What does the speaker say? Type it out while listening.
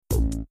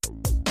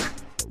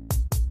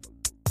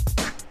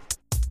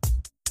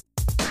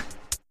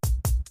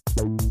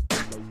Hi,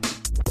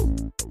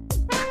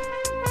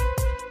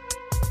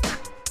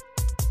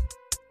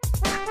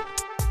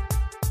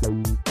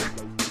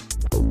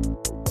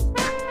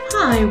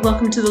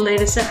 welcome to the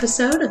latest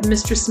episode of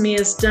Mistress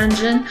Mia's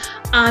Dungeon.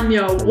 I'm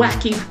your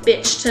wacky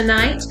bitch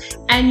tonight,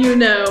 and you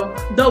know,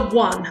 the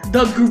one,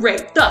 the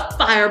great, the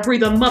fire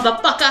breather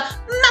motherfucker,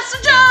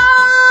 Master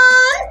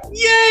John!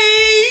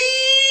 Yay!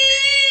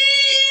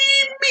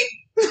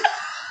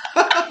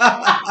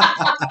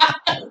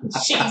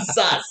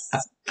 Jesus.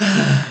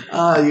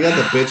 You got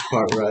the bitch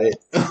part right.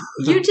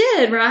 You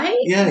did, right?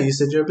 Yeah, you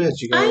said you're a bitch.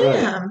 You got it right.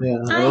 Am. Yeah,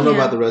 I don't know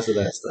about the rest of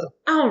that stuff.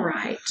 All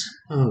right.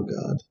 Oh,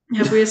 God.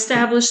 Have we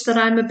established that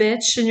I'm a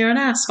bitch and you're an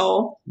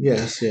asshole?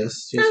 Yes. All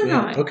We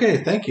have. right.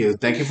 Okay, thank you.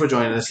 Thank you for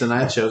joining us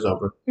tonight. Show's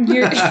over.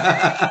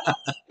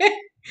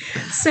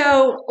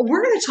 So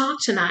we're going to talk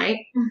tonight.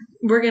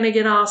 We're going to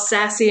get all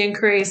sassy and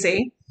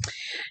crazy.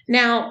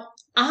 Now,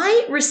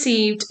 I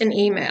received an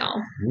email.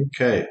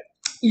 Okay.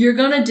 You're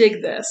going to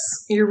dig this.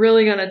 You're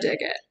really going to dig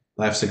it.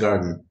 Life's a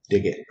garden.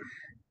 Dig it.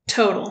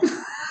 Total.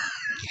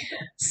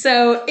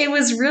 So it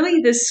was really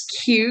this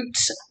cute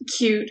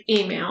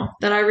email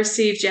that I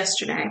received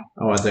yesterday.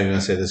 Oh, I thought you were going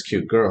to say this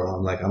cute girl.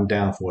 I'm like, I'm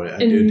down for it. I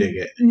do dig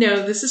it.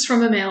 No, this is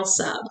from a male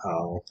sub.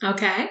 Oh.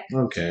 Okay?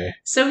 Okay.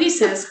 So he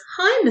says,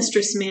 "Hi,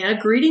 Mistress Mia.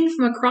 Greeting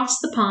from across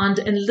the pond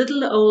in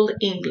little old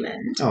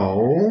England.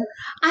 Oh.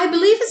 I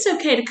believe it's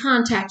okay to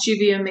contact you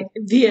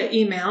via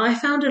email. I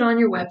found it on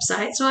your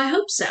website, so I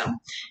hope so.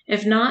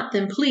 If not,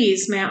 then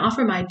please may I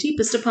offer my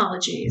deepest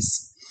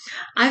apologies.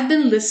 I've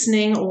been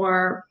listening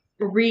or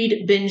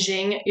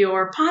binging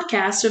your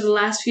podcast over the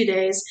last few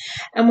days,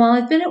 and while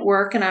I've been at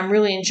work and I'm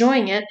really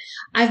enjoying it,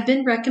 I've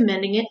been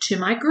recommending it to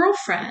my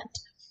girlfriend.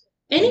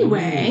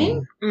 Anyway,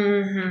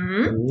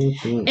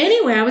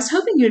 Anyway, I was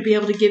hoping you'd be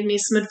able to give me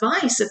some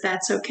advice if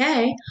that's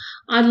okay.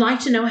 I'd like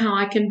to know how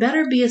I can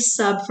better be a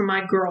sub for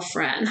my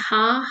girlfriend.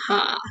 Ha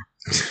ha.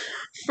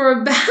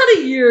 For about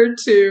a year or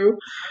two,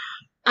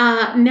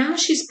 now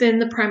she's been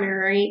the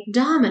primary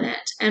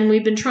dominant, and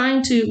we've been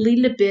trying to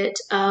lead a bit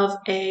of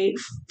a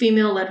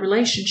female-led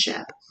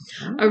relationship.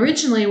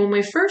 Originally, when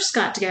we first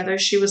got together,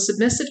 she was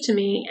submissive to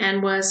me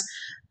and was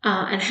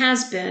and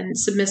has been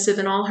submissive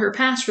in all her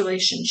past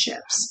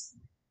relationships.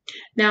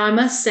 Now, I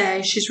must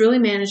say, she's really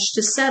managed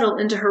to settle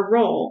into her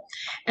role,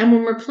 and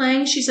when we're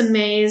playing, she's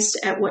amazed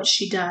at what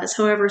she does.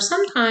 However,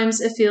 sometimes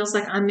it feels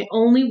like I'm the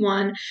only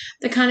one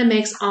that kind of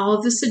makes all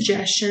of the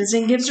suggestions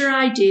and gives her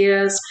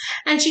ideas,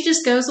 and she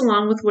just goes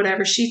along with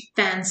whatever she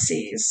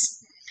fancies.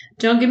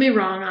 Don't get me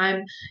wrong,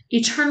 I'm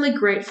eternally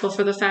grateful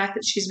for the fact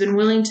that she's been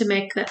willing to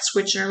make that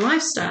switch in her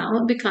lifestyle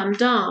and become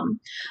dom.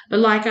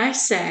 But like I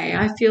say,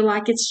 I feel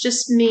like it's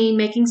just me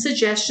making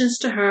suggestions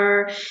to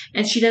her,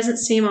 and she doesn't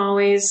seem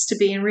always to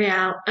be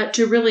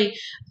to really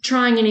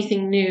trying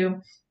anything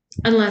new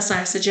unless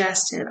I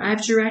suggest it.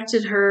 I've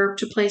directed her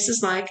to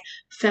places like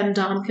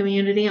Femdom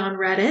Community on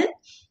Reddit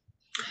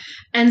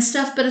and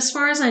stuff, but as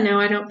far as I know,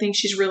 I don't think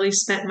she's really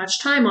spent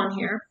much time on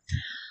here.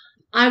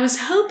 I was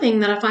hoping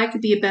that if I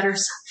could be a better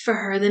sub for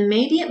her, then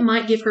maybe it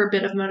might give her a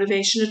bit of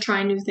motivation to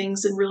try new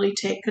things and really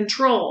take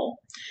control.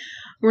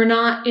 We're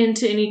not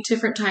into any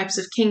different types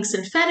of kinks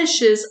and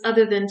fetishes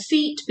other than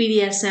feet,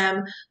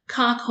 BDSM,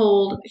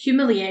 cockhold,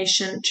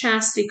 humiliation,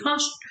 chastity,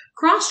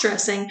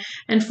 cross-dressing,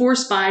 and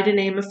force buy, to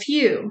name a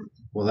few.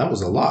 Well, that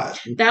was a lot.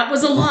 That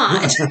was a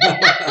lot.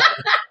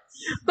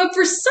 But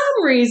for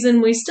some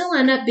reason, we still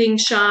end up being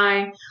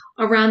shy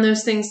around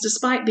those things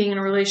despite being in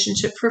a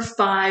relationship for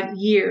 5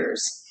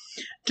 years.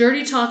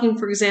 Dirty talking,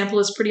 for example,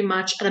 is pretty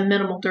much at a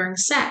minimal during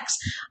sex.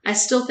 I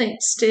still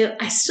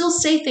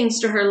say things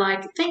to her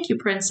like, "Thank you,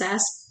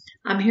 princess.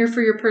 I'm here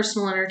for your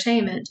personal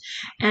entertainment.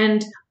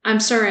 And I'm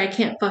sorry I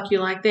can't fuck you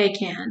like they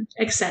can,"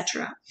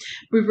 etc.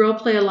 We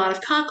roleplay a lot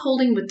of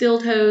cock-holding with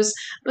dildos,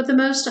 but the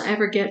most I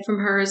ever get from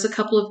her is a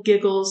couple of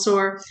giggles,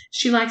 or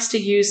she likes to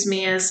use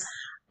me as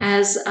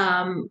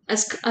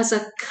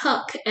a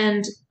cuck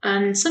and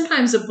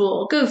sometimes a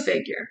bull. Go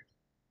figure.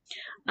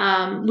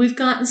 We've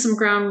gotten some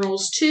ground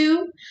rules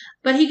too,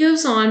 but he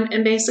goes on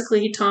and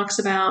basically he talks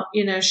about,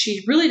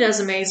 she really does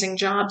amazing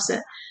jobs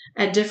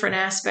at different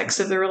aspects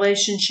of the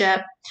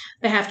relationship.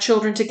 They have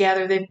children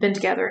together. They've been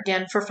together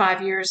again for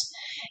 5 years.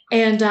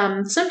 And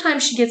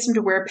sometimes she gets him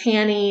to wear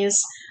panties.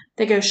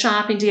 They go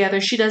shopping together.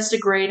 She does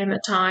degrade him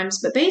at times,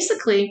 but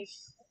basically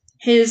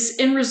his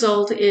end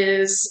result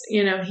is,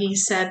 he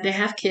said they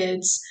have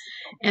kids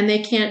and they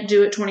can't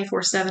do it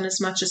 24/7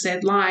 as much as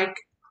they'd like.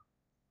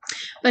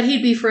 But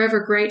he'd be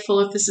forever grateful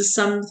if this is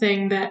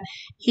something that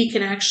he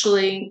can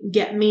actually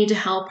get me to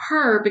help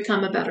her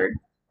become a better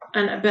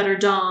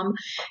dom,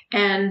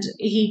 and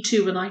he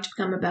too would like to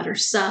become a better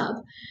sub.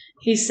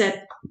 He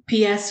said,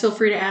 "P.S. Feel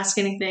free to ask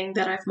anything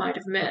that I might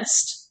have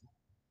missed."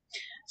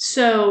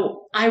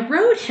 So I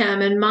wrote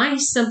him, and my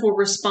simple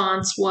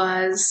response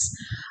was,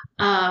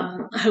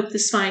 "I hope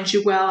this finds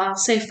you well. I'll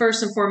say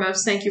first and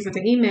foremost, thank you for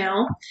the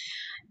email."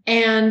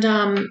 And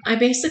I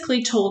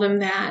basically told him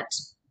that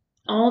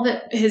all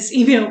that his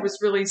email was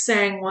really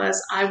saying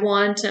was, I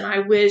want and I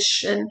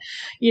wish and,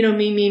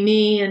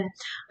 me. And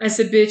I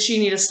said, bitch, you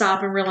need to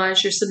stop and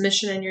realize your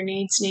submission and your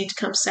needs need to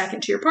come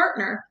second to your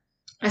partner.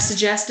 I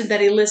suggested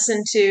that he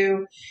listen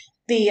to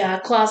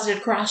the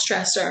Closeted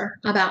Crossdresser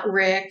about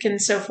Rick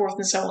and so forth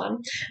and so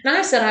on. And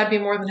I said I'd be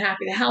more than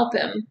happy to help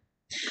him.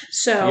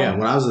 So yeah,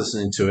 when I was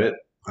listening to it,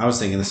 I was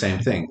thinking the same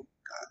thing.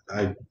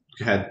 I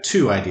had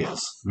two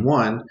ideas.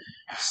 One,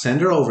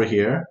 send her over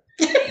here,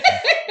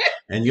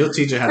 and you'll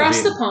teach her how cross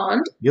to be the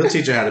pond. You'll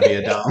teach her how to be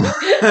a dom.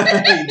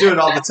 You do it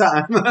all the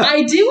time.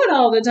 I do it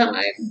all the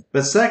time.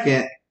 But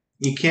second,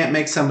 you can't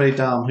make somebody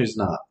dom who's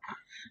not.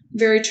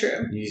 Very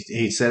true.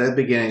 He said at the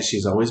beginning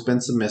she's always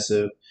been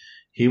submissive.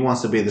 He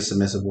wants to be the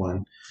submissive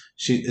one.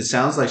 It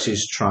sounds like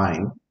she's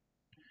trying,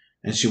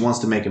 and she wants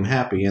to make him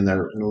happy, and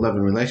they're in a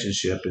loving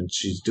relationship, and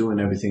she's doing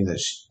everything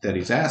that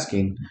he's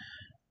asking.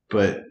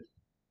 But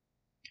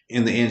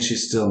in the end,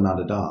 she's still not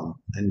a dom,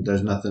 and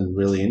there's nothing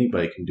really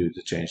anybody can do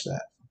to change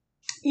that.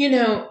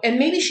 And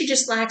maybe she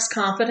just lacks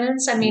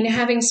confidence. I mean,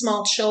 having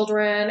small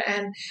children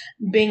and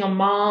being a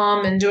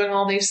mom and doing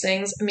all these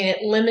things, I mean,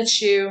 it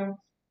limits you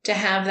to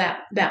have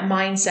that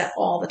mindset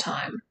all the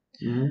time.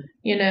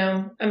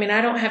 Mm-hmm. I mean,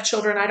 I don't have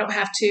children. I don't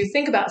have to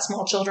think about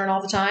small children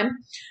all the time.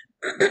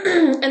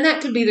 And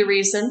that could be the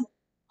reason.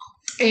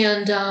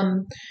 And,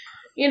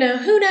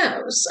 who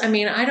knows? I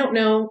mean, I don't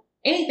know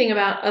anything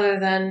about other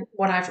than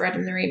what I've read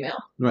in their email.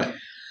 Right.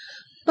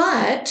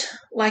 But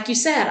like you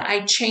said,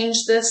 I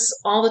change this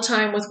all the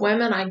time with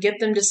women. I get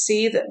them to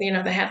see that,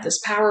 they have this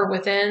power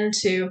within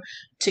to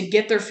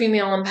get their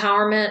female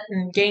empowerment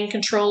and gain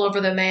control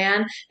over the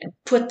man and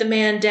put the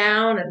man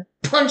down and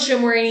punch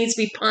him where he needs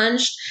to be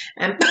punched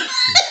and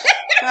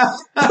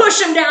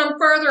push him down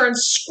further and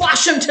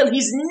squash him till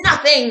he's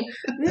nothing,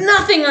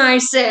 I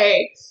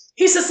say.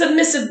 He's a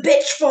submissive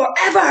bitch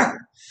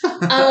forever.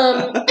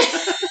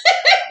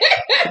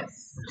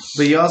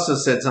 But you also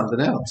said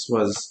something else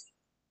was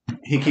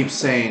he keeps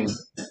saying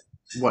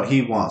what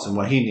he wants and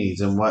what he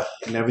needs and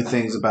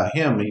everything's about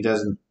him. He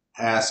doesn't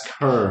ask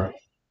her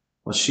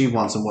what she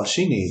wants and what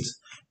she needs.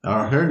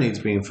 Are her needs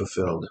being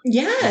fulfilled?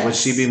 Yes. Or would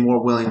she be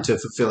more willing to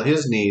fulfill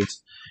his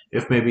needs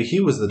if maybe he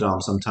was the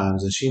dom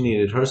sometimes and she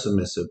needed her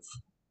submissive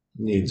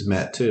needs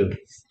met too?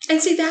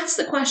 And see, that's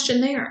the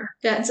question there.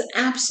 That's an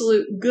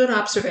absolute good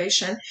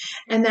observation.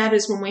 And that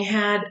is when we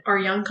had our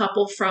young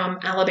couple from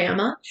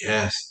Alabama.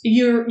 Yes.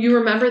 You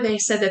remember they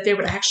said that they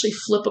would actually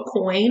flip a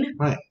coin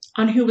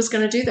on who was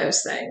going to do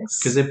those things.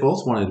 Because they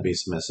both wanted to be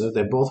submissive.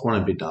 They both wanted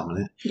to be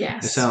dominant.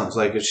 Yes. It sounds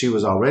like if she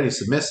was already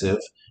submissive,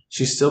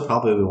 she still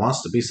probably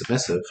wants to be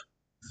submissive.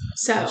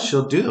 So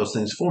she'll do those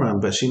things for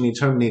him, but she needs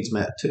her needs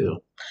met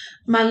too.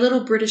 My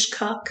little British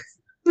cuck,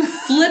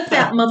 flip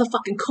that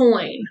motherfucking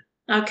coin.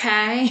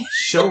 Okay.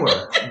 Show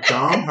her.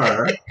 Dom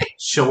her.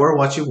 Show her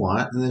what you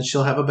want, and then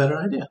she'll have a better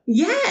idea.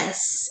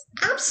 Yes,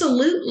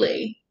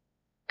 absolutely.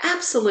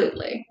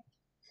 Absolutely.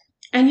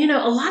 And,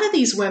 a lot of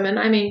these women,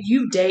 I mean,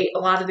 you date a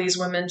lot of these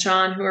women,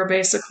 John, who are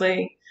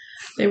basically,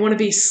 they want to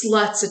be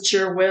sluts at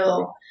your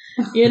will,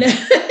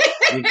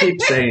 You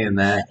keep saying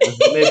that.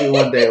 Maybe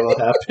one day it will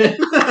happen.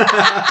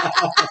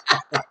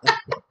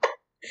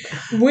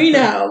 We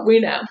know.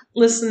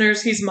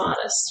 Listeners, he's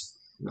modest.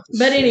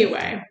 But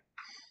anyway.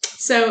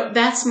 So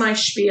that's my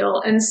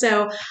spiel. And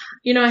so,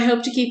 I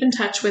hope to keep in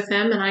touch with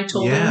him. And I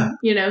told him,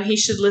 he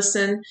should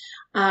listen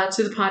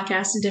to the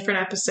podcast in different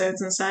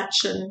episodes and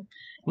such. And,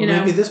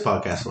 maybe this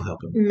podcast will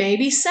help him.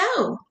 Maybe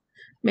so.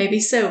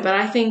 But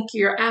I think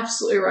you're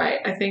absolutely right.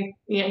 I think,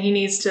 he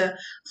needs to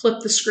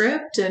flip the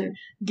script and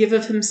give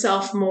of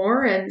himself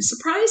more and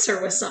surprise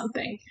her with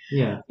something.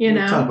 Yeah. We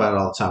talk about it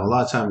all the time. A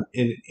lot of time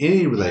in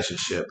any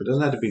relationship, it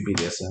doesn't have to be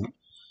BDSM.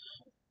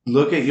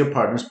 Look at your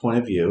partner's point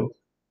of view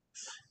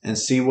and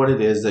see what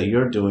it is that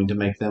you're doing to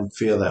make them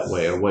feel that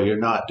way or what you're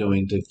not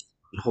doing to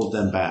hold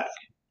them back.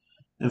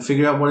 And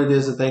figure out what it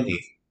is that they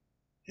need.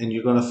 And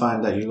you're going to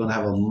find that you're going to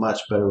have a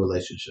much better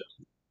relationship.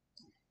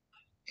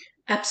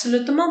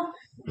 Absolutely.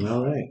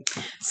 All right.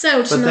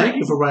 So tonight, but thank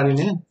you for writing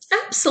in.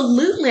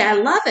 Absolutely. I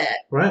love it.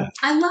 Right.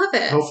 I love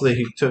it. Hopefully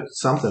he took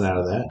something out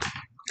of that.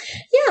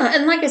 Yeah,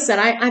 and like I said,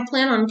 I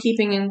plan on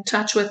keeping in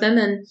touch with them.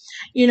 And,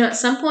 at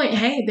some point,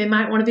 hey, they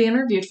might want to be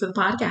interviewed for the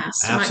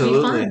podcast. Absolutely.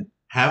 It might be fun.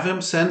 Have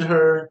him send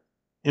her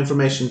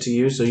information to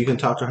you so you can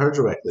talk to her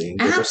directly and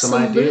give her some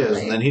ideas.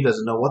 And then he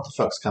doesn't know what the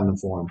fuck's coming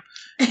for him.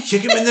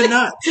 Kick him in the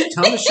nuts.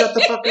 Tell him to shut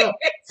the fuck up.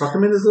 Fuck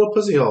him in his little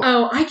pussy hole.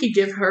 Oh, I could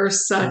give her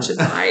such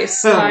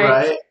advice.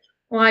 Right?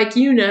 Like,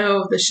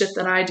 the shit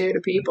that I do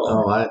to people.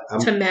 Oh,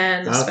 to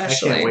men,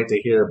 especially. I can't wait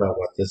to hear about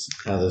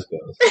how this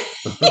goes.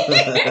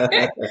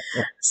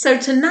 So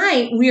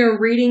tonight we are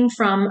reading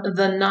from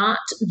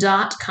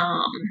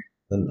theknot.com.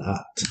 The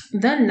Knot.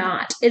 The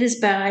Knot. It is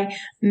by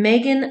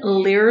Megan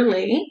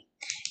Learley,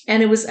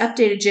 and it was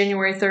updated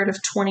January 3rd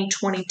of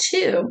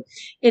 2022.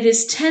 It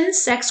is 10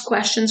 sex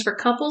questions for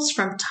couples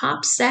from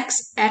top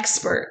sex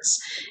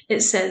experts. It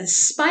says,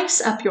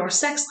 spice up your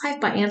sex life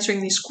by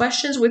answering these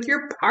questions with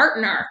your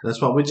partner. That's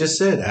what we just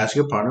said. Ask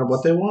your partner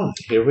what they want.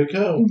 Here we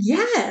go.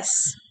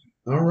 Yes.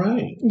 All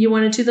right. You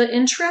want to do the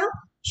intro?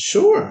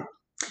 Sure.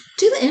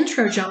 Do the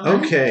intro, John.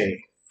 Okay.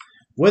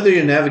 Whether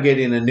you're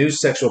navigating a new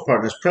sexual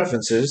partner's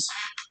preferences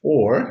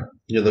or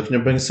you're looking to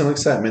bring some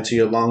excitement to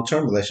your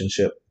long-term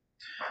relationship,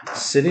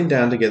 sitting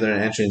down together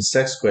and answering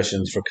sex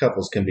questions for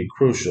couples can be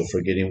crucial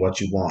for getting what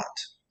you want.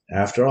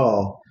 After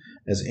all,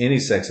 as any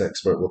sex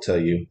expert will tell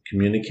you,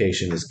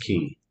 communication is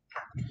key.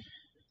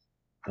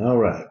 All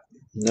right.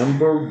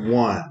 Number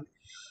 1.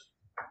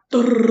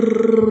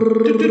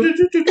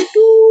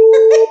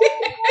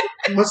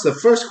 What's the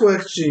first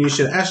question you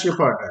should ask your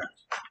partner?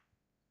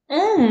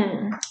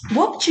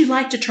 What would you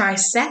like to try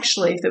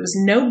sexually if there was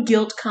no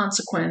guilt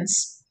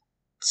consequence?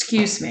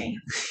 Excuse me.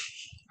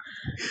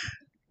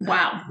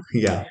 Wow.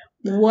 Yeah.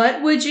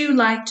 What would you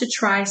like to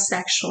try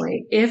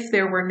sexually if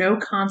there were no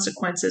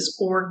consequences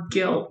or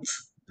guilt?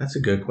 That's a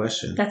good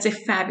question. That's a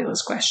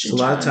fabulous question, So a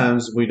lot of John.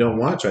 times we don't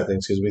want to try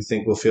things because we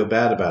think we'll feel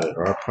bad about it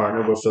or our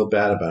partner will feel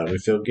bad about it. We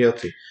feel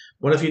guilty.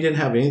 What if you didn't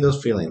have any of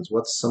those feelings?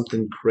 What's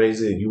something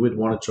crazy that you would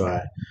want to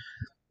try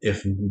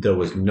if there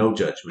was no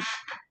judgment?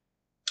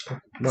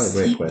 What a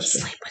great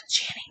question. Sleep with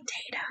Channing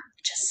Tatum.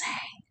 Just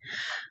saying.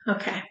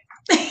 Okay.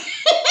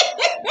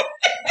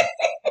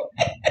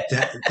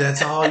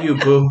 That's all you,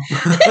 boo.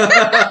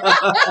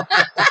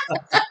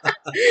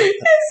 It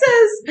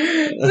says,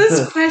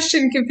 this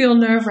question can feel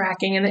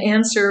nerve-wracking and the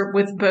answer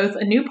with both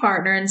a new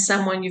partner and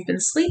someone you've been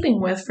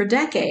sleeping with for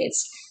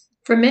decades.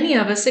 For many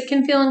of us, it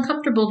can feel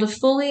uncomfortable to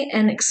fully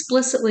and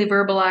explicitly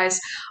verbalize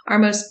our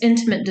most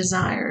intimate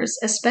desires,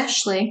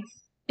 especially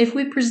if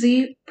we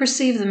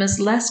perceive them as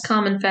less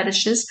common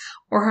fetishes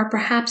or are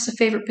perhaps a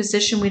favorite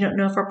position we don't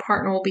know if our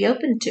partner will be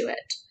open to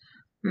it.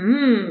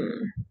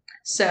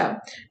 So,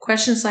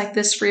 questions like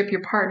this free up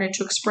your partner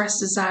to express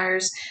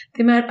desires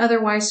they might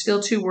otherwise feel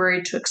too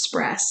worried to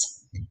express.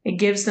 It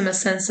gives them a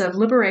sense of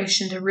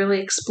liberation to really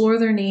explore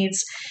their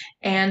needs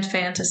and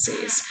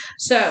fantasies.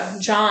 So,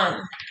 John,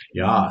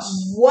 Yes.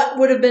 what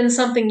would have been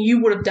something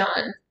you would have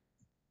done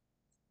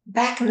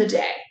back in the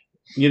day?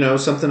 You know,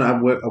 something I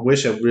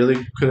wish I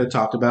really could have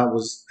talked about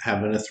was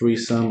having a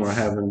threesome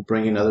or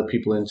bringing other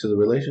people into the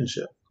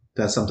relationship.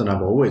 That's something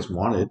I've always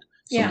wanted,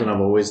 something I've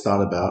always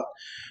thought about,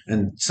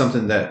 and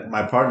something that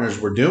my partners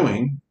were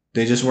doing.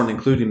 They just weren't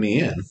including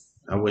me in.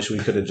 I wish we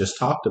could have just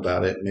talked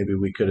about it. Maybe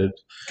we could have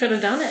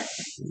done it.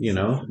 You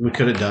know, we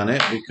could have done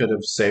it. We could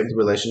have saved the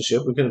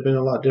relationship. We could have been in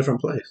a lot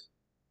different place.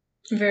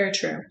 Very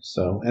true.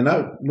 So, and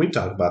we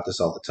talk about this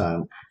all the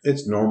time.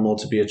 It's normal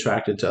to be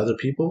attracted to other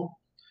people.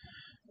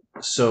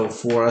 So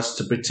for us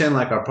to pretend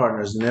like our partner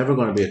is never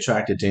going to be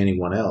attracted to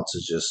anyone else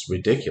is just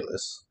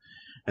ridiculous.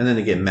 And then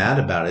to get mad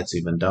about it's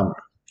even dumber.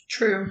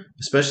 True.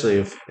 Especially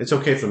if it's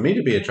okay for me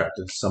to be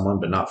attracted to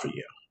someone, but not for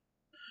you.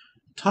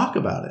 Talk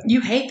about it.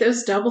 You hate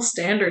those double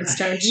standards,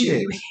 don't you?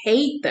 You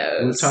hate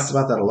those. We've talked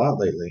about that a lot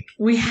lately.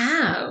 We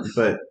have.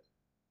 But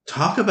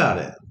talk about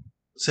it.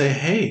 Say,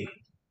 hey,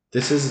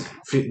 this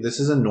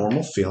is a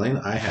normal feeling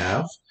I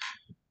have.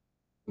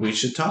 We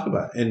should talk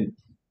about it. And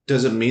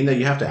does it mean that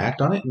you have to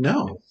act on it?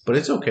 No. But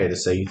it's okay to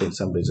say you think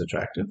somebody's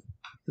attractive.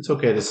 It's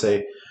okay to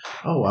say,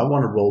 oh, I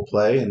want to role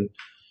play, and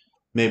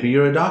maybe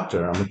you're a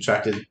doctor. I'm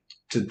attracted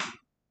to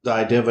the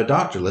idea of a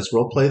doctor. Let's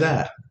role play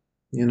that,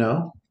 you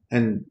know?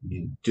 And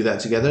you do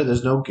that together.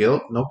 There's no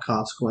guilt, no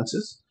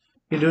consequences.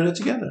 You're doing it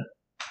together.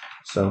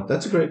 So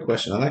that's a great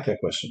question. I like that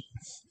question.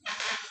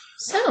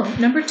 So,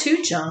 number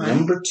 2, John.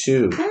 Number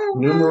 2.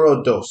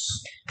 Numero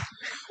dos.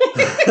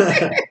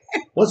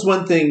 What's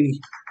one thing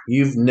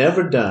you've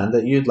never done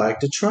that you'd like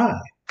to try?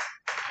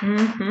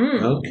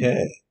 Mm-hmm.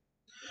 Okay.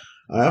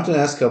 I often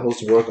ask couples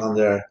to work on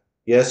their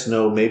yes,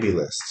 no, maybe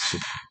list.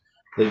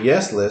 The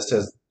yes list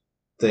has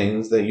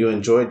things that you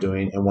enjoy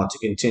doing and want to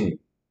continue.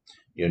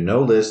 Your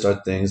no list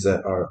are things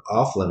that are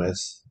off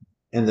limits,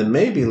 and the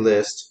maybe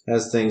list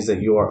has things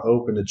that you are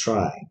open to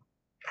trying.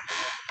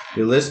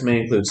 Your list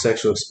may include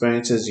sexual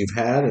experiences you've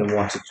had and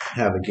want to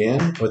have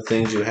again, or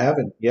things you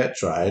haven't yet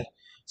tried.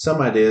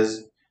 Some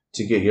ideas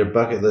to get your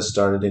bucket list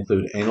started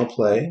include anal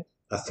play,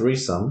 a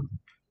threesome,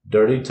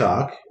 dirty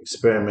talk,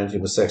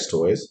 experimenting with sex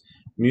toys,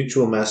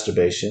 mutual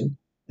masturbation,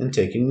 and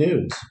taking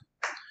nudes.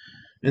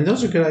 And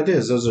those are good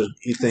ideas. Those are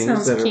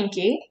things that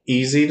kinky. Are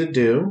easy to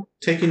do.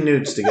 Taking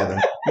nudes together.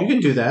 You can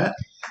do that.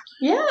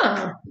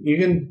 Yeah. You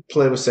can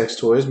play with sex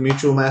toys,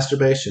 mutual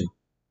masturbation,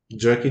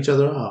 jerk each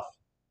other off.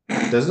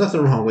 There's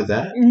nothing wrong with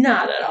that.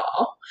 Not at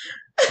all.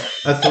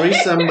 A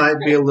threesome might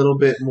be a little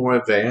bit more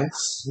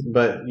advanced,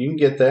 but you can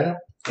get there.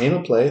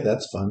 Anal play,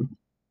 that's fun.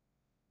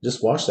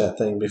 Just wash that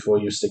thing before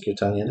you stick your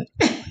tongue in it.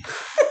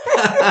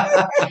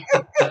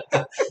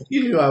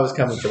 You knew I was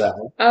coming for that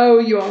one. Oh,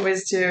 you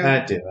always do.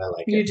 I do. I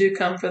like it. You do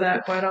come for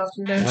that quite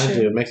often, don't you? I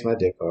do. It makes my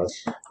dick hard.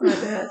 I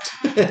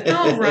bet.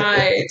 All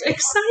right.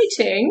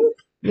 Exciting.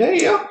 There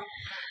you go.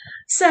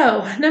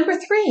 So, number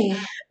 3,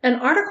 an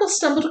article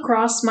stumbled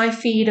across my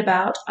feed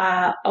about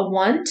a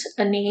want,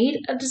 a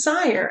need, a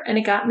desire, and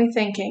it got me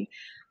thinking,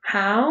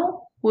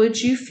 how would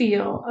you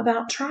feel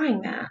about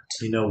trying that?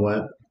 You know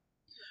what?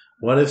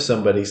 What if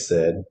somebody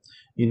said,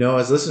 I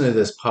was listening to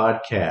this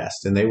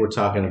podcast and they were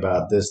talking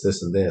about this,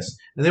 this, and this.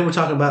 And they were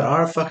talking about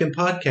our fucking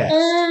podcast.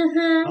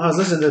 Mm-hmm. I was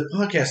listening to the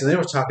podcast and they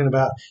were talking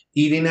about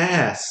eating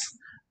ass.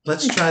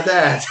 Let's try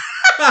that.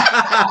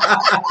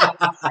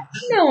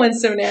 No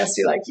one's so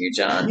nasty like you,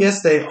 John.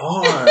 Yes, they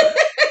are.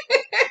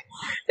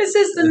 It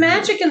says the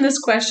magic in this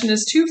question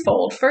is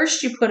twofold.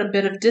 First, you put a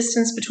bit of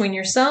distance between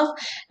yourself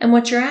and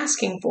what you're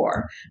asking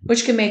for,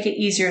 which can make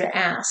it easier to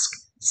ask.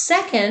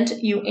 Second,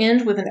 you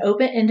end with an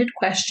open-ended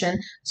question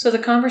so the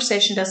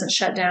conversation doesn't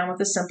shut down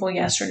with a simple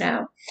yes or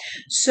no.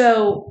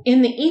 So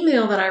in the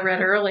email that I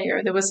read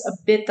earlier, there was a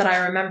bit that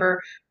I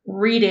remember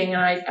reading,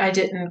 and I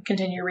didn't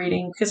continue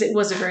reading because it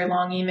was a very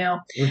long email.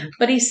 Mm-hmm.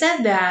 But he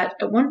said that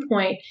at one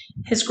point,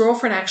 his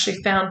girlfriend actually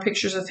found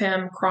pictures of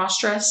him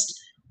cross-dressed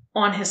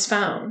on his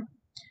phone.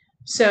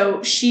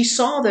 So she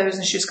saw those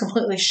and she was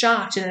completely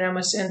shocked, and it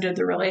almost ended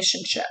the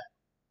relationship.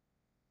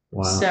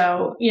 Wow.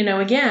 So,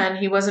 again,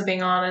 he wasn't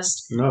being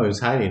honest. No, he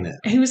was hiding it.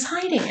 He was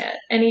hiding it.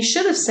 And he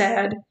should have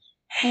said,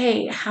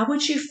 hey, how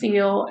would you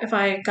feel if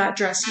I got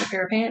dressed in a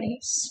pair of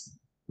panties?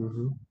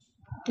 Mm-hmm.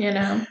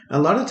 A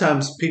lot of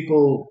times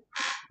people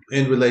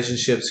in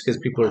relationships, because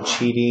people are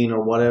cheating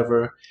or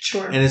whatever.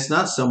 Sure. And it's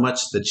not so much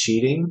the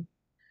cheating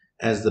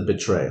as the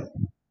betrayal.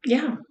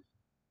 Yeah.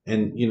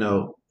 And,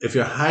 if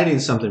you're hiding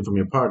something from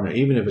your partner,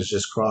 even if it's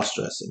just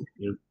cross-dressing,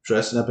 you're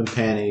dressing up in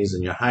panties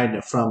and you're hiding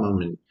it from them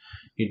and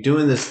you're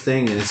doing this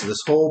thing and it's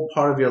this whole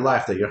part of your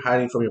life that you're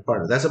hiding from your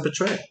partner. That's a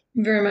betrayal.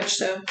 Very much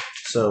so.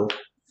 So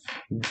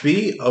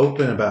be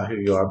open about who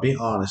you are. Be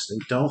honest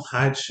and don't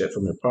hide shit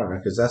from your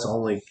partner because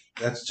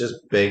that's just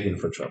begging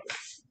for trouble.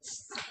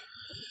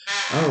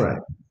 All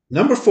right.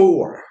 Number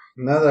 4.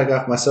 Now that I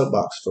got off my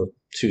soapbox for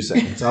 2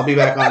 seconds. I'll be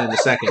back on in a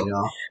second,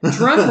 y'all.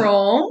 Drum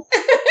roll.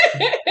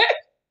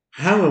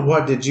 How and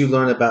what did you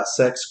learn about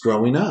sex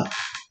growing up?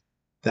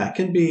 That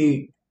can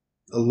be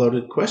a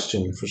loaded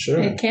question for sure.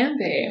 It can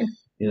be.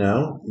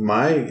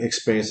 My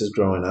experiences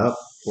growing up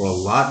were a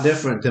lot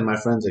different than my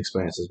friends'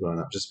 experiences growing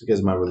up just because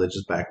of my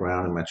religious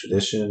background and my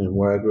tradition and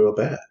where I grew up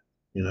at,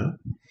 And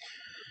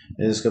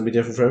it's going to be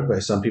different for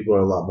everybody. Some people are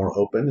a lot more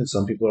open and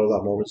some people are a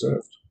lot more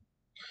reserved.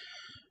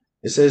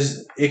 It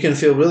says it can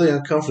feel really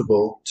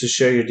uncomfortable to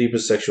share your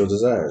deepest sexual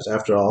desires.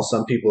 After all,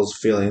 some people's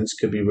feelings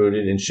could be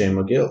rooted in shame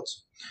or guilt.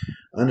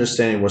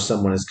 Understanding where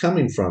someone is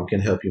coming from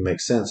can help you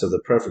make sense of the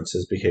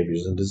preferences,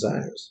 behaviors, and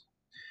desires.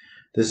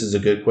 This is a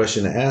good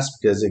question to ask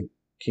because it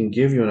can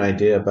give you an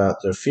idea about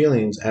their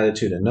feelings,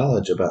 attitude, and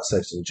knowledge about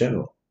sex in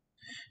general.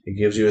 It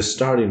gives you a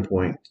starting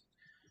point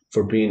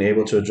for being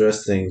able to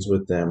address things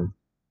with them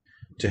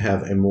to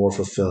have a more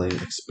fulfilling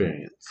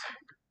experience.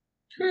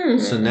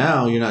 So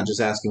now you're not just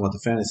asking what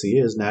the fantasy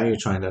is, now you're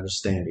trying to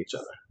understand each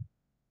other.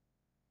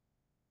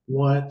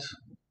 What?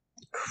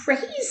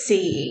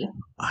 Crazy.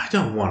 I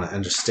don't want to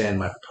understand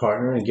my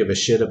partner and give a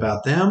shit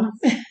about them.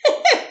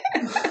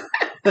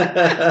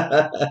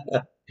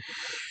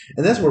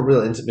 And that's where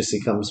real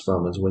intimacy comes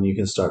from, is when you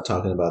can start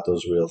talking about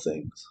those real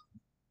things.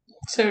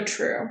 So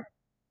true.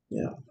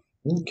 Yeah.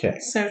 Okay.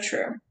 So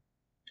true.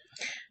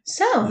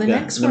 So the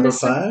next one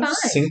is number 5.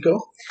 Cinco.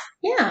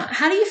 Yeah.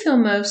 How do you feel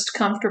most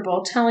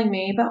comfortable telling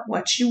me about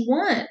what you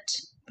want?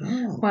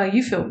 Oh. Well,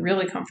 you feel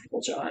really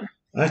comfortable, John.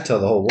 I tell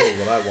the whole world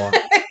what I want.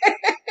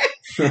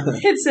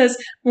 It says,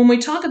 when we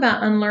talk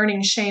about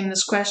unlearning shame,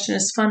 this question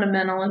is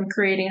fundamental in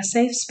creating a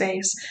safe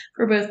space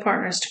for both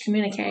partners to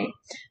communicate.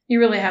 You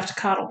really have to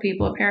coddle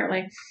people,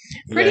 apparently.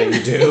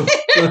 You do.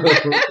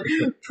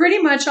 Pretty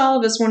much all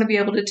of us want to be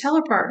able to tell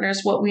our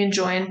partners what we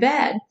enjoy in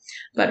bed.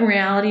 But in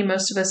reality,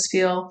 most of us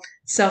feel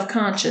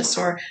self-conscious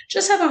or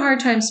just have a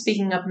hard time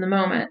speaking up in the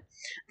moment.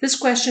 This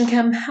question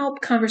can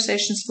help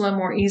conversations flow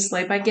more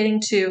easily by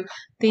getting to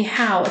the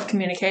how of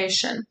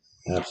communication.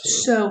 Absolutely.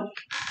 So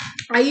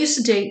I used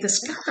to date this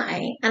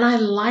guy, and I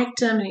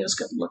liked him, and he was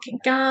a good-looking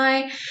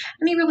guy,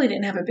 and he really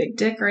didn't have a big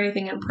dick or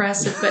anything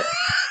impressive, but,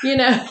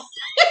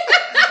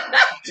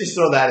 Just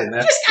throw that in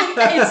there.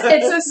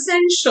 It's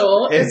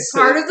essential. It's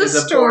part of the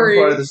story.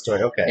 Part of the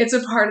story. Okay. It's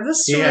a part of the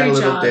story, He had a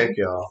little John. dick,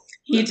 y'all.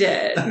 He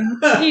did.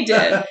 He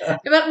did.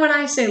 But when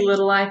I say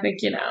little, I think,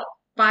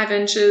 5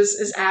 inches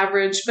is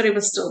average, but it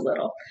was still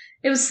little.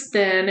 It was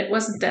thin. It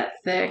wasn't that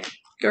thick.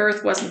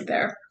 Girth wasn't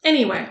there.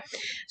 Anyway,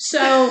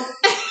 so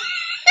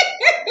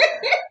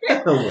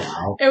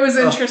Wow. It was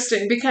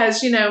interesting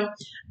because,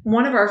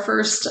 one of our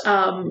first,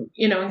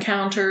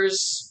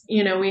 encounters,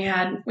 we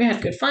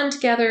had good fun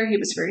together. He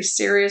was very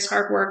serious,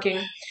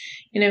 hardworking.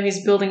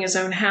 He's building his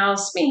own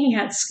house. He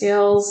had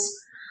skills.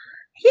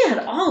 He had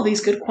all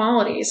these good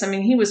qualities.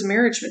 He was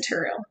marriage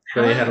material.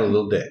 But he had a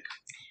little dick.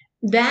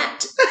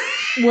 That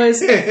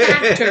was a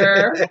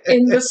factor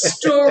in the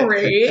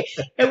story.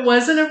 It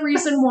wasn't a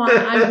reason why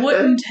I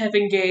wouldn't have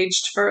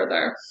engaged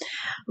further.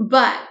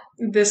 But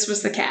this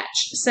was the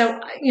catch. So,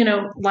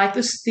 like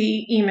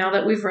the email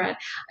that we've read,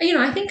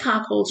 I think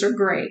cockholds are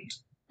great.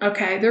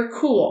 Okay, they're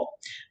cool.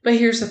 But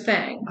here's the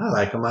thing. I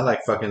like them. I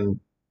like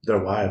fucking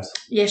their wives.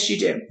 Yes, you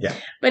do. Yeah.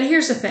 But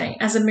here's the thing.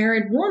 As a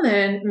married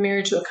woman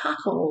married to a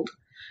cockhold,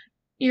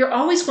 you're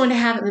always going to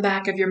have it in the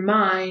back of your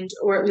mind,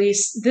 or at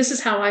least this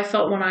is how I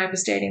felt when I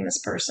was dating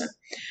this person,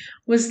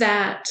 was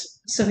that,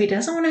 so he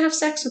doesn't want to have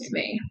sex with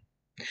me,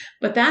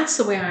 but that's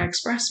the way I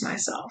express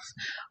myself.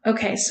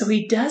 Okay, so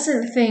he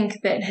doesn't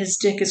think that his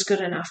dick is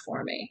good enough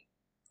for me.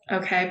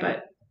 Okay,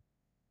 but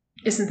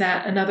isn't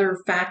that another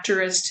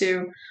factor as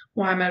to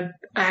why I'm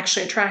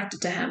actually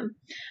attracted to him?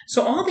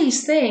 So all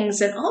these things,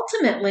 and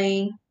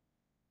ultimately,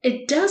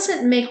 it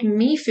doesn't make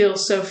me feel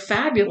so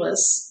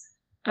fabulous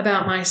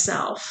about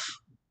myself.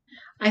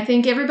 I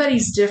think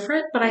everybody's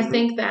different, but I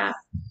think that,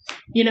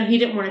 he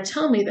didn't want to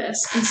tell me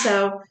this. And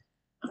so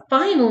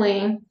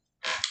finally,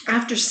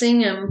 after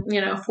seeing him,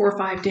 4 or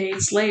 5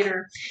 dates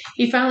later,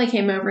 he finally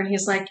came over and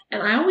he's like,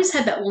 and I always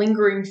had that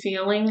lingering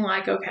feeling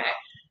like, okay,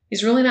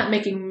 he's really not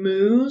making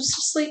moves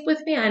to sleep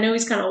with me. I know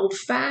he's kind of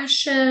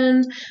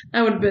old-fashioned.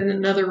 That would have been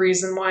another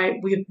reason why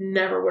we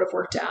never would have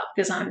worked out,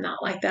 because I'm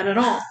not like that at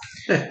all.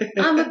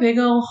 I'm a big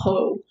old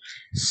hoe.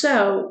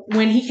 So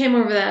when he came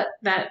over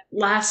that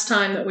last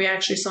time that we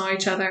actually saw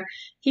each other,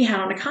 he had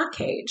on a cock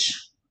cage.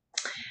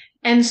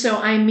 And so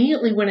I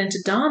immediately went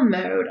into Dom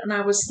mode, and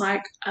I was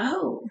like,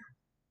 oh,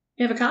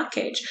 you have a cock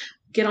cage.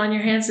 Get on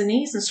your hands and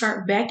knees and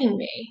start begging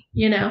me,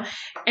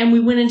 And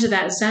we went into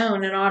that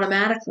zone, and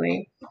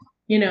automatically,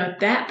 at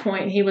that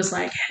point, he was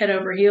like head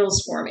over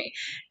heels for me.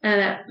 And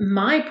at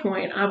my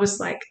point, I was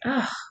like,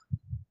 ugh,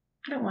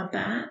 I don't want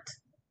that.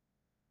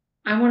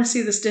 I want to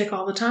see this dick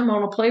all the time. I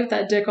want to play with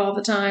that dick all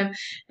the time.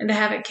 And to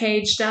have it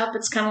caged up,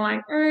 it's kind of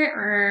like,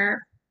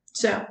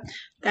 So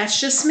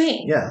that's just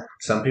me. Yeah,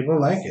 some people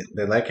like it.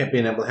 They like it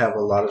being able to have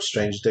a lot of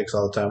strange dicks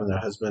all the time, and their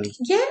husband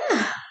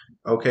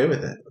okay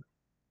with it,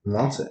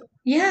 wants it.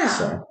 Yeah.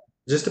 So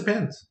just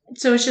depends.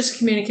 So it's just a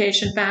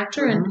communication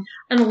factor, and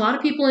a lot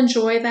of people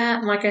enjoy that.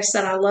 And like I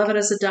said, I love it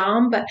as a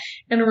dom, but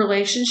in a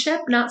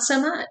relationship, not so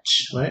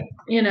much. Right.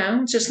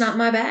 It's just not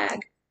my bag.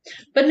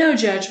 But no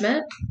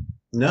judgment.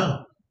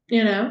 No.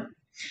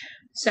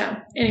 So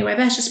anyway,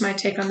 that's just my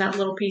take on that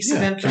little piece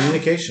of info.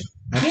 Communication.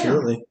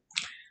 Absolutely.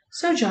 Yeah.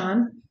 So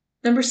John,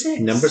 number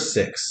 6. Number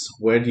 6.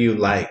 Where do you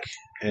like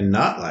and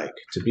not like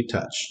to be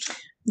touched?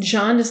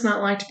 John does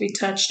not like to be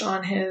touched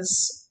on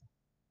his...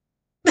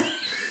 You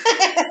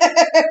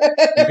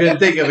couldn't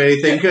think of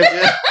anything, could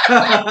you?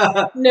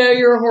 No,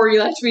 you're a whore. You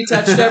like to be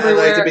touched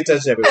everywhere. I like to be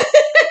touched everywhere.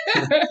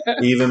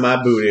 Even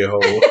my booty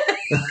hole.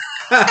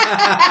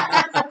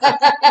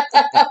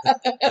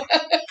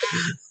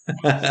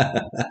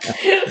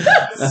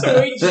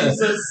 Sweet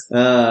Jesus.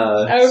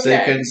 Okay. So you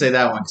couldn't say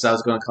that one because I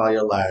was going to call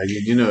you a liar.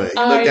 You knew it.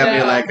 You looked at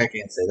me like, I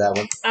can't say that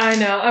one. I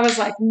know. I was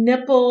like,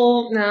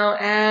 nipple, no.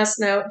 Ass,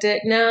 no.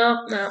 Dick,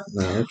 no.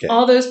 Okay.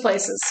 All those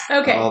places.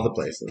 Okay. All the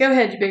places. Go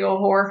ahead, you big old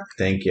whore.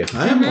 Thank you.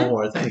 I'm a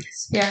whore.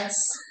 Thanks. Yes.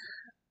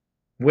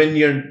 When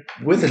you're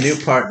with a new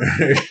partner,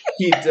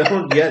 you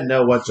don't yet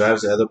know what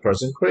drives the other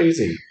person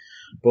crazy,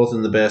 both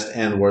in the best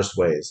and worst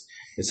ways.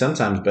 It's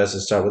sometimes best to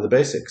start with the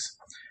basics.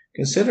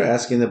 Consider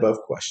asking the above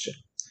question,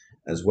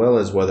 as well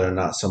as whether or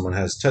not someone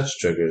has touch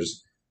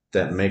triggers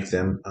that make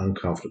them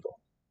uncomfortable.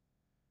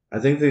 I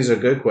think these are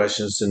good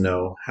questions to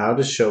know how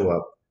to show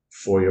up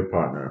for your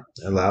partner.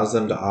 It allows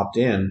them to opt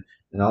in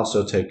and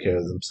also take care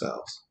of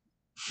themselves.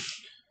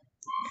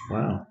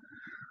 Wow.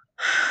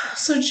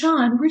 So,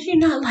 John, where do you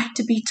not like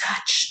to be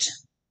touched?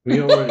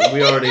 We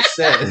already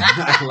said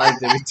I like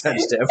to be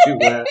touched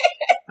everywhere.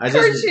 Of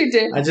course you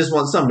do. I just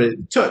want somebody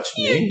to touch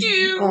me. You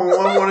do. Oh,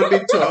 I want to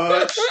be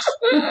touched.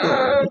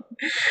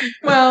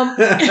 Well.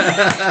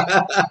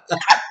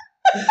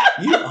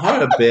 You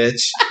are a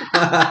bitch.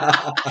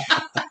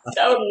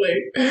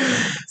 Totally.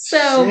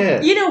 So,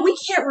 we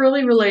can't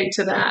really relate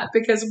to that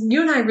because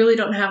you and I really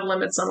don't have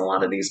limits on a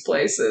lot of these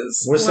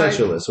places. We're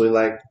sexualists. We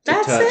like to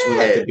touch. We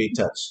like to be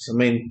touched. I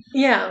mean,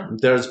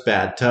 there's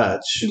bad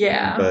touch.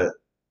 Yeah. But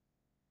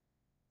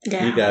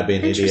you gotta be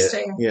an idiot.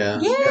 Yeah.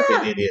 You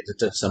gotta be an idiot to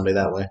touch somebody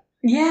that way.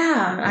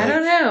 Yeah. I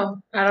don't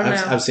know.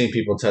 I've seen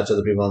people touch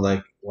other people and I'm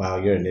like, wow,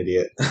 you're an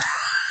idiot.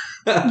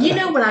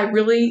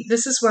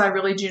 This is what I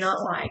really do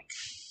not like.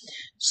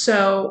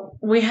 So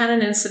we had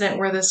an incident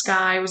where this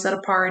guy was at a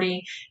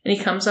party and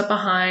he comes up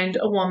behind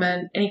a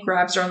woman and he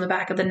grabs her on the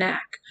back of the neck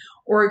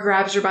or he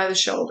grabs her by the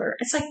shoulder.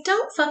 It's like,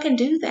 don't fucking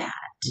do that.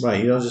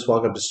 Right. You don't just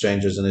walk up to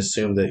strangers and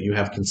assume that you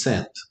have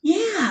consent.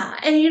 Yeah.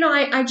 And,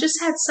 I just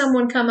had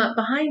someone come up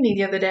behind me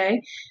the other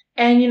day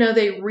and,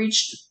 they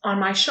reached on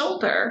my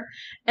shoulder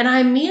and I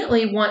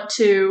immediately want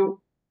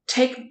to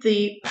take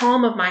the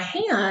palm of my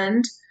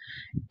hand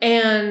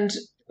and,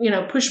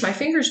 push my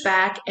fingers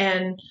back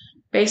and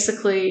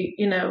basically,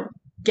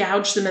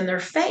 gouge them in their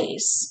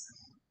face,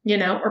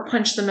 or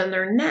punch them in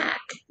their neck.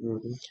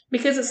 Mm-hmm.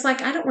 Because it's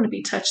like, I don't want to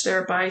be touched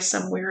there by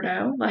some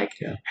weirdo. Like,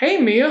 hey,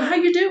 Mia, how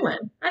you doing?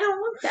 I don't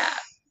want that.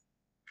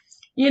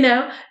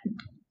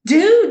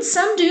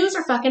 Some dudes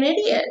are fucking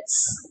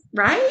idiots,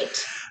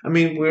 right? I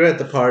mean, we were at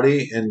the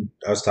party and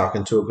I was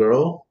talking to a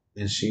girl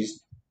and she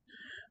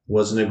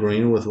wasn't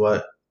agreeing with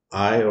what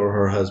I or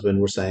her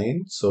husband were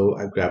saying. So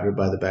I grabbed her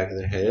by the back of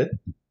the head,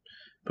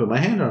 put my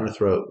hand on her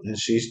throat, and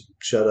she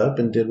shut up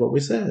and did what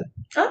we said.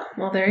 Oh,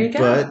 well, there you go.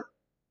 But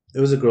It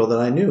was a girl that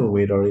I knew.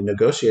 We'd already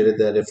negotiated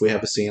that if we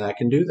have a scene, I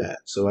can do that.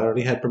 So I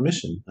already had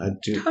permission. I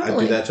do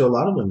Totally. that to a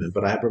lot of women,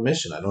 but I have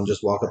permission. I don't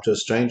just walk up to a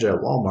stranger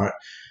at Walmart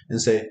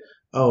and say,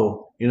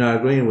 "Oh, you're not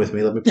agreeing with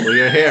me. Let me pull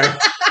your hair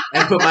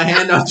and put my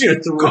hand on your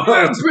throat." Come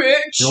on,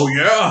 bitch. Oh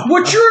yeah.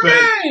 What's your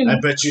name? I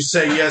bet you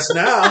say yes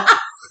now.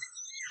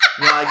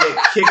 Well, I get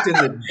kicked in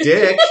the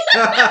dick.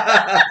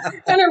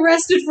 And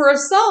arrested for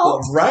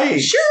assault. Right.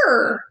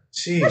 Sure.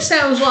 Jeez. That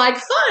sounds like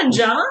fun,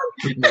 John.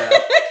 Yeah.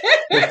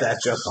 If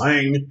that's your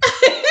thing.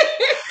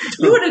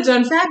 You would have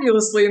done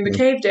fabulously in the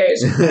cave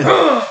days.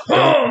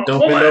 Don't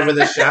bend over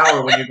the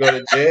shower when you go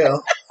to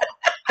jail.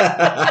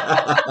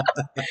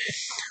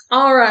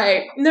 All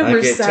right, number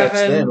I get 7. touched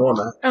then, won't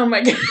Oh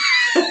my god.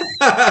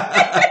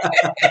 I?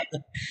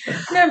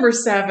 Number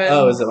 7.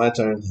 Oh, is it my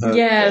turn? Okay.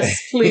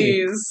 Yes,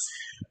 please.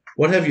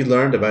 What have you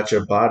learned about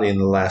your body in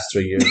the last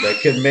 3 years that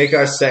could make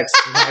our sex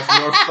life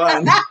more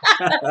fun?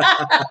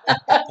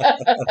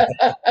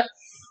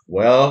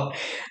 Well,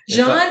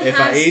 John if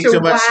I has eat to too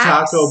much wax.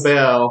 Taco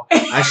Bell,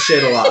 I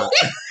shit a lot.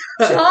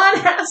 John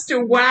has to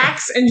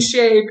wax and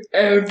shave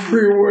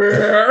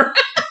everywhere.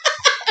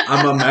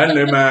 I'm a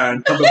manly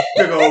man. I'm a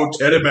big old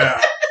teddy bear.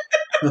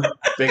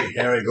 Big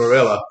hairy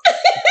gorilla.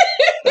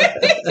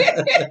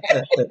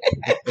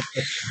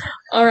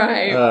 All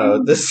right.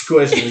 This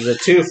question is a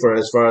twofer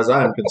as far as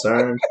I'm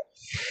concerned.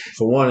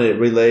 For one, it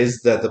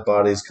relays that the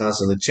body is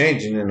constantly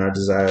changing and our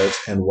desires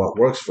and what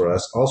works for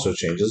us also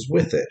changes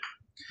with it.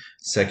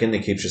 Second,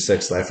 it keeps your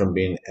sex life from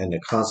being in a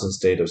constant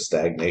state of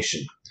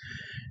stagnation.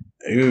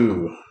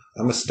 Ooh,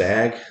 I'm a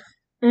stag.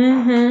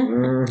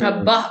 Mm-hmm.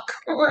 A buck.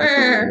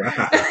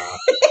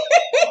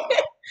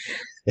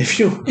 If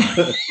you...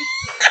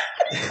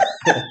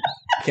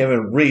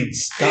 Kevin, read,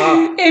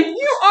 stop. If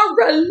you are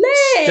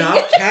relaying.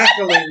 Stop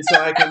cackling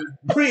so I can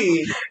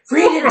breathe.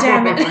 Read it,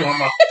 damn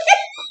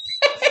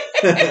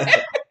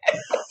it.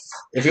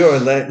 If you're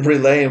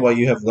relaying what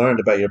you have learned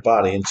about your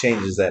body and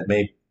changes that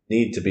may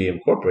need to be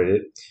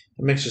incorporated,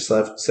 it makes your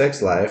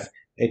sex life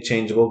a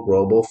changeable,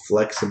 growable,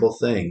 flexible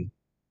thing.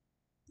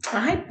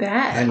 I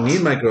bet. I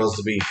need my girls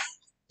to be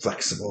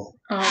flexible.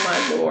 Oh,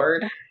 my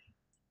Lord.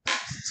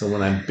 So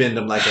when I bend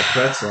them like a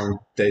pretzel and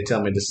they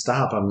tell me to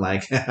stop, I'm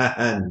like,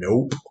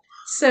 nope.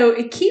 So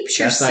it keeps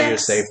your That's not your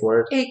safe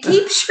word. It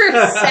keeps your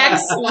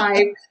sex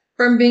life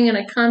from being in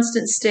a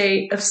constant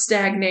state of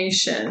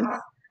stagnation.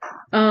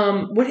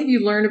 What have you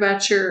learned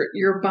about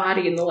your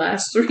body in the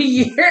last 3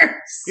 years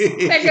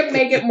that could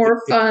make it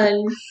more fun?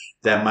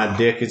 That my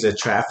dick is a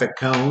traffic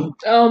cone.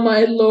 Oh,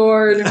 my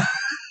Lord.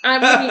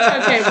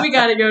 Okay, we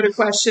got to go to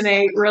question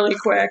 8 really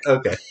quick.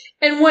 Okay.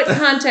 In what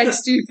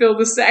context do you feel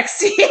the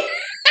sexy?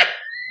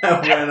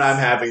 When I'm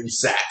having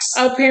sex.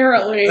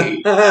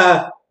 Apparently.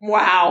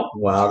 Wow.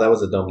 Wow, that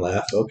was a dumb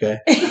laugh. Okay.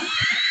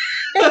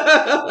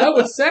 That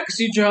was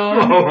sexy,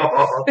 John.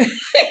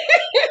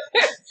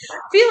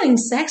 Feeling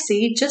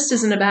sexy just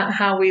isn't about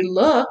how we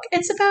look.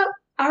 It's about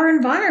our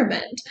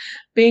environment.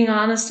 Being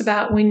honest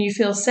about when you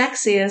feel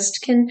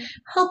sexiest can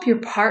help your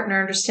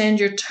partner understand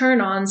your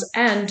turn-ons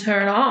and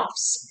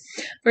turn-offs.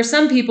 For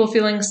some people,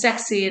 feeling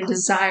sexy and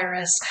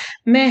desirous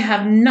may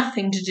have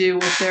nothing to do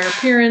with their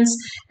appearance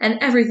and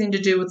everything to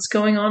do with what's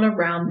going on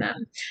around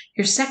them.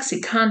 Your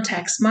sexy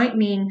context might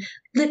mean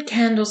lit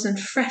candles and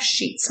fresh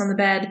sheets on the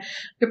bed.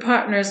 Your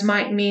partner's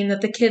might mean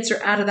that the kids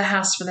are out of the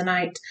house for the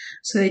night,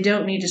 so they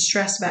don't need to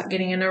stress about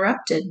getting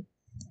interrupted.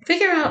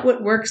 Figure out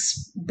what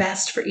works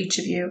best for each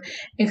of you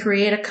and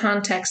create a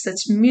context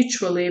that's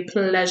mutually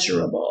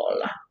pleasurable.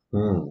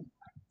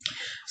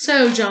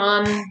 So,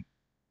 John,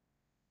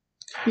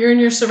 you're in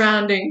your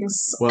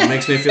surroundings. What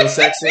makes me feel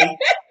sexy?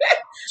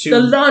 The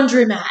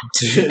laundromat.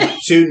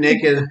 Two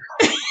naked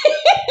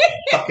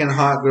fucking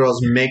hot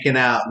girls making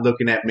out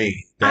looking at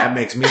me. That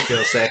makes me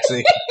feel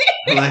sexy.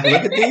 I'm like,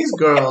 look at these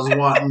girls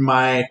wanting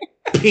my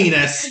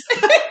penis.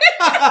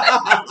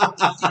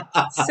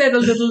 Say it a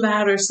little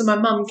louder so my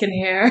mom can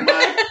hear.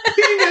 My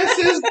penis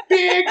is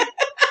big.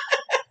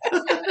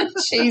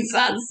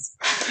 Jesus.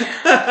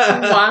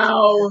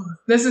 Wow.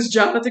 This is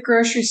John at the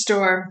grocery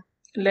store.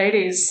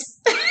 Ladies.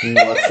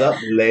 What's up,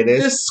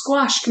 ladies? This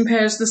squash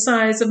compares the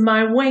size of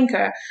my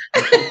wanker.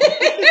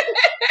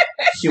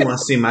 You want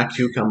to see my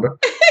cucumber?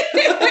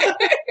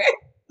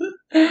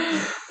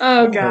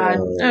 Oh, God.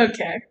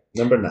 Okay.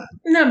 Number 9.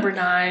 Number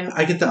 9.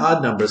 I get the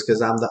odd numbers because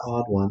I'm the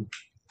odd one.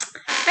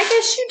 I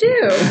guess you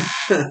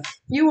do.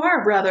 You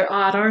are rather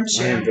odd, aren't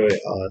you? I am very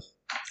odd.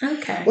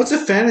 Okay. What's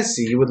a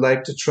fantasy you would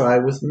like to try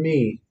with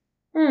me?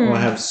 Oh, I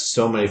have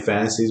so many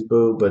fantasies,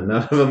 boo, but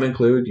none of them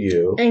include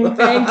you. And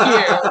thank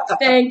you.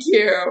 Thank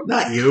you.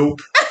 Not you.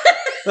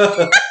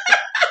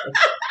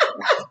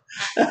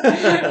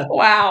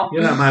 Wow.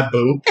 You're not my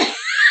boo.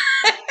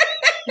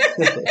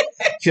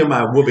 You're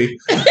my whoopee.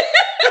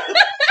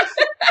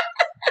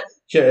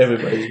 You're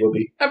everybody's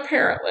whoopee.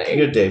 Apparently.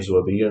 You're Dave's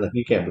whoopee.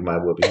 You can't be my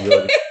whoopee.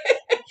 You're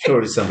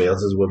already somebody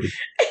else's whoopee.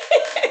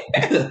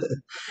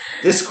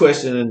 This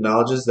question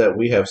acknowledges that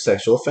we have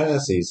sexual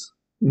fantasies.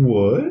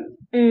 What?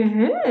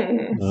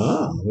 Mm-hmm.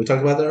 Oh, we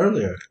talked about that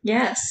earlier.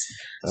 Yes.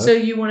 So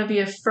you want to be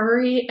a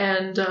furry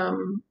and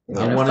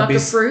fuck a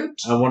fruit?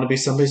 I want to be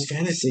somebody's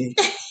fantasy.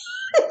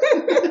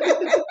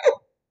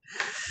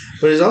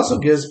 But it also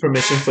gives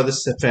permission for the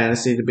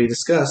fantasy to be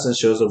discussed and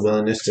shows a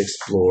willingness to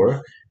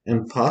explore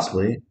and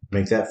possibly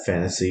make that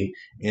fantasy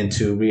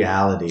into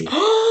reality.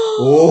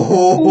 Oh,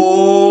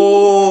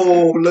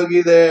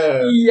 looky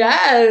there.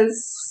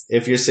 Yes.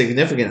 If your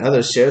significant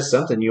other shares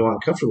something you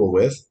aren't comfortable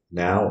with,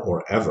 now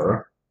or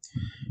ever,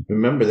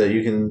 remember that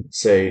you can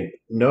say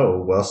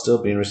no while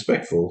still being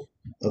respectful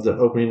of them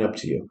opening up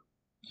to you.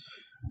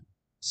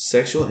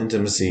 Sexual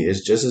intimacy is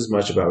just as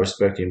much about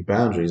respecting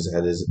boundaries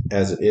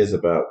as it is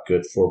about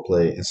good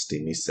foreplay and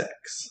steamy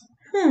sex.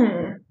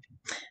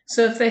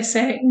 So if they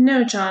say,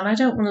 no, John, I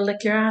don't want to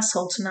lick your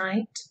asshole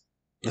tonight.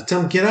 I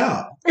tell them, get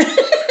out.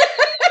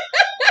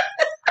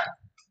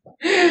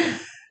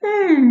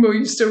 Will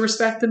you still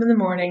respect them in the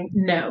morning?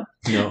 No.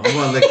 No, I'm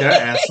going to lick their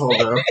asshole,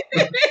 though.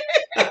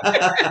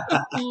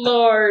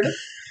 Lord.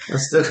 I'm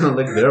still going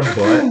to lick their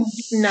butt.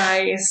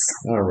 Nice.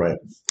 All right.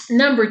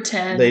 Number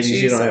 10. Ladies,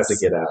 Jesus. you don't have to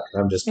get out.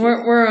 I'm just kidding.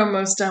 We're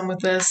almost done with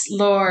this.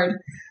 Lord.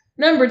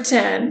 Number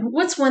 10.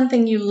 What's one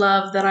thing you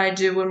love that I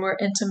do when we're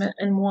intimate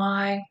and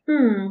why?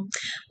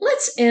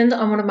 Let's end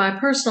on one of my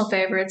personal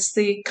favorites,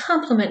 the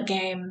compliment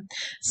game.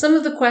 Some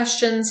of the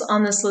questions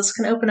on this list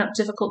can open up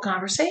difficult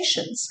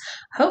conversations.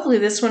 Hopefully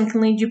this one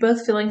can leave you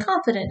both feeling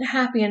confident,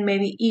 happy, and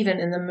maybe even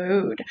in the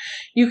mood.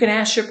 You can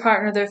ask your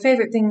partner their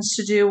favorite things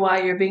to do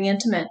while you're being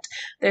intimate,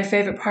 their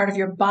favorite part of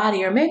your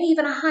body, or maybe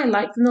even a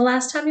highlight from the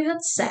last time you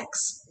had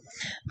sex.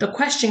 The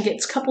question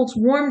gets couples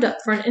warmed up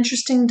for an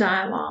interesting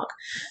dialogue.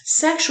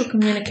 Sexual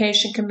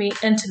communication can be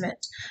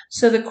intimate,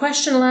 so the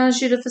question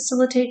allows you to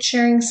facilitate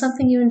sharing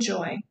something you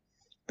enjoy.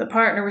 The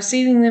partner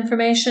receiving the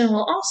information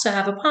will also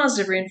have a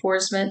positive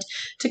reinforcement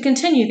to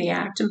continue the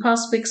act and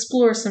possibly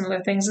explore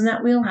similar things in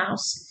that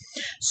wheelhouse.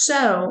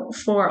 So,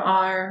 for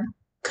our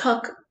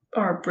cuck,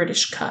 or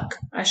British cuck,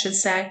 I should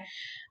say,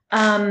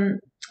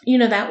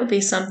 that would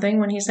be something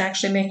when he's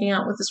actually making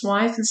out with his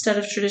wife. Instead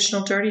of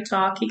traditional dirty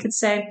talk, he could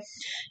say,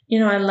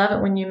 I love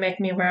it when you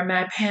make me wear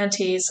my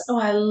panties. Oh,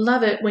 I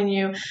love it when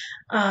you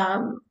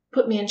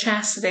put me in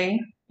chastity.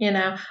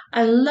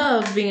 I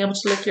love being able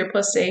to lick your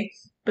pussy.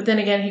 But then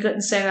again, he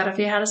couldn't say that if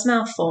he had his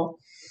mouth full.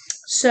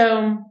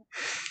 So,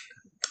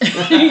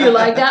 you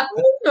like that?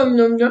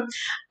 No.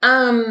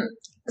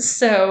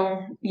 So,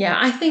 yeah,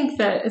 I think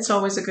that it's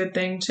always a good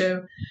thing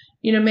to,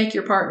 make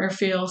your partner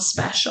feel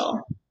special.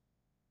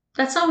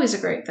 That's always a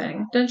great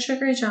thing. Don't you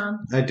agree, John?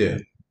 I do.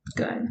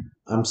 Good.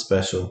 I'm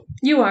special.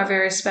 You are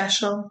very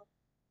special.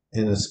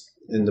 In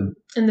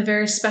the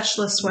very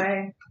specialist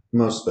way.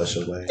 Most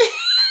special way.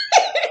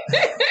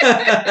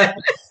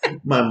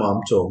 My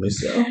mom told me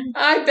so.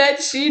 I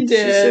bet she did.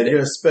 She said, you're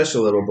a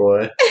special little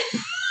boy.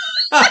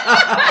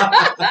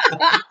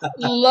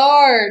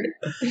 Lord.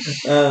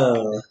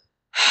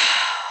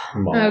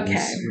 Moms.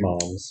 Okay.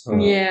 Moms.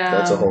 Yeah.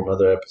 That's a whole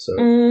other episode.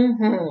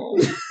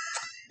 Mm-hmm.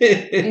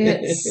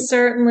 It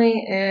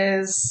certainly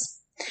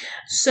is.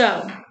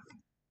 So,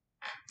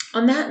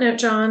 on that note,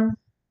 John.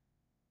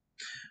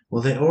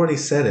 Well, they already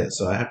said it,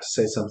 so I have to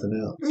say something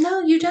else.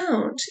 No, you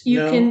don't.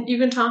 You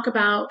can talk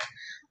about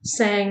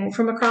saying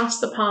from across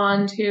the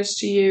pond, here's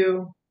to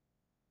you.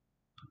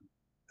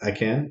 I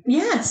can?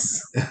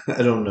 Yes.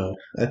 I don't know.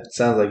 That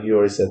sounds like you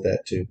already said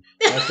that too.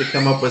 I have to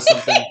come up with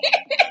something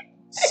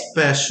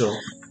special.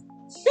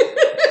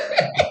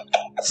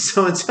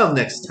 So until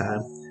next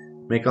time,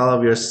 make all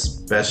of your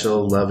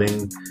special,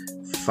 loving,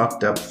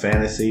 fucked up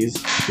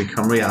fantasies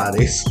become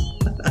realities.